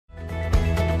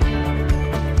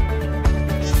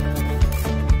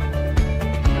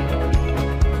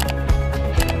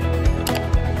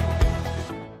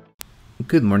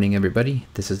Good morning, everybody.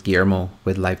 This is Guillermo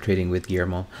with Live Trading with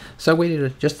Guillermo. So I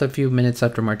waited just a few minutes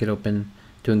after market open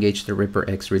to engage the Ripper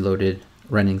X Reloaded,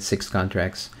 running 6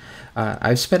 contracts.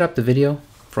 I've sped up the video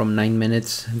from 9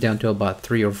 minutes down to about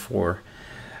 3 or 4.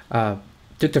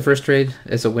 Took the first trade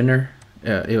as a winner.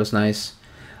 It was nice.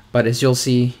 But as you'll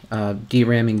see,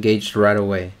 DRAMM engaged right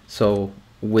away. So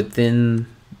within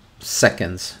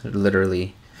seconds,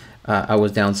 literally, I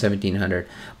was down 1,700.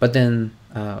 But then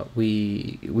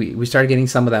we started getting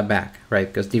some of that back, right?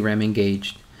 Because DRAMM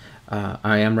engaged.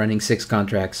 I am running 6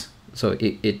 contracts, so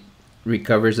it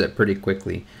recovers it pretty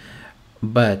quickly.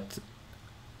 But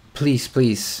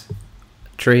please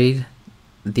trade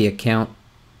the account,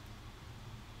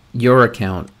 your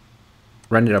account,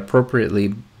 run it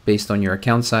appropriately based on your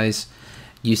account size,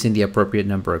 using the appropriate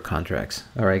number of contracts.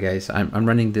 All right, guys, I'm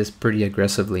running this pretty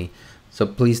aggressively, so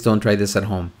please don't try this at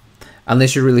home.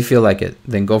 Unless you really feel like it,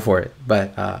 then go for it.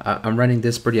 But I'm running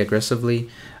this pretty aggressively,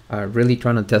 really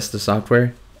trying to test the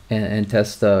software and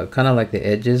test kind of like the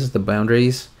edges, the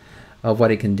boundaries of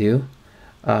what it can do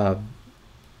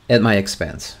at my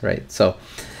expense, right? So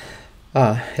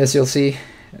as you'll see,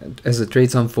 as the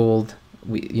trades unfold,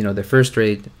 the first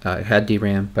trade had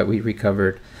DRAMM, but we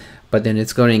recovered. But then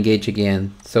it's going to engage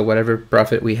again. So whatever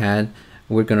profit we had,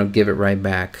 we're going to give it right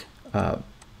back.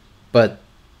 But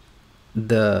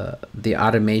the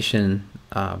automation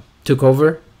took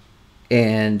over,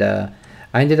 and I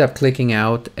ended up clicking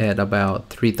out at about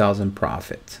 3,000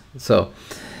 profit. So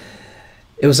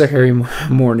it was a hairy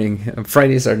morning.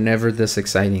 Fridays are never this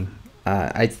exciting.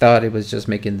 I thought it was just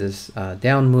making this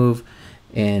down move,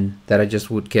 and that I just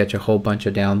would catch a whole bunch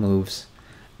of down moves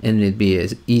and it'd be an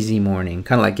easy morning,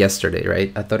 kind of like yesterday,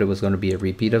 right? I thought it was going to be a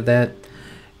repeat of that.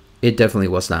 It definitely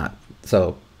was not.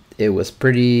 So it was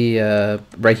pretty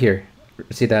right here.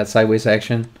 See that sideways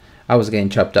action? I was getting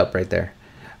chopped up right there,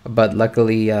 but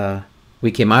luckily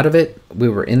we came out of it. We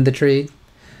were in the trade,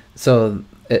 so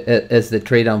as the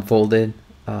trade unfolded,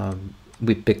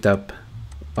 we picked up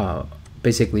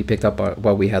basically picked up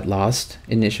what we had lost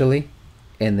initially,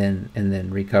 and then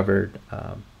recovered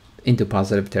into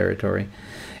positive territory.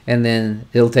 And then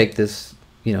it'll take this,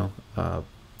 in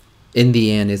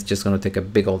the end, it's just going to take a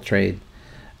big old trade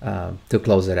to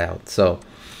close it out. So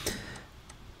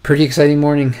pretty exciting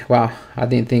morning. Wow, I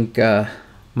didn't think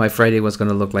my Friday was going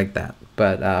to look like that.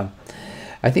 But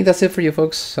I think that's it for you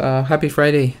folks. Happy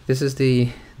Friday. This is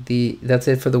that's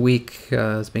it for the week.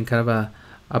 It's been kind of a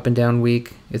up and down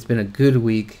week. It's been a good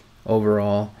week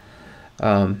overall.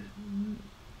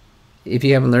 If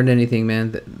you haven't learned anything,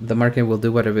 man, the market will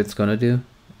do whatever it's going to do.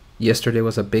 Yesterday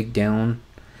was a big down.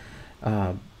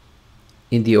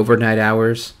 In the overnight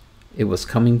hours, it was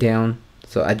coming down.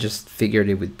 So I just figured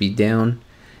it would be down.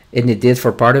 And it did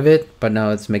for part of it, but now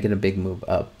it's making a big move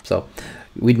up. So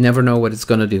we'd never know what it's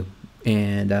going to do.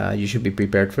 And you should be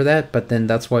prepared for that. But then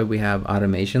that's why we have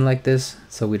automation like this,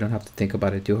 so we don't have to think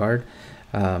about it too hard.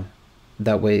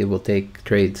 That way it will take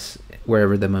trades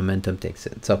wherever the momentum takes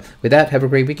it. So with that, have a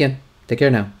great weekend. Take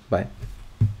care now. Bye.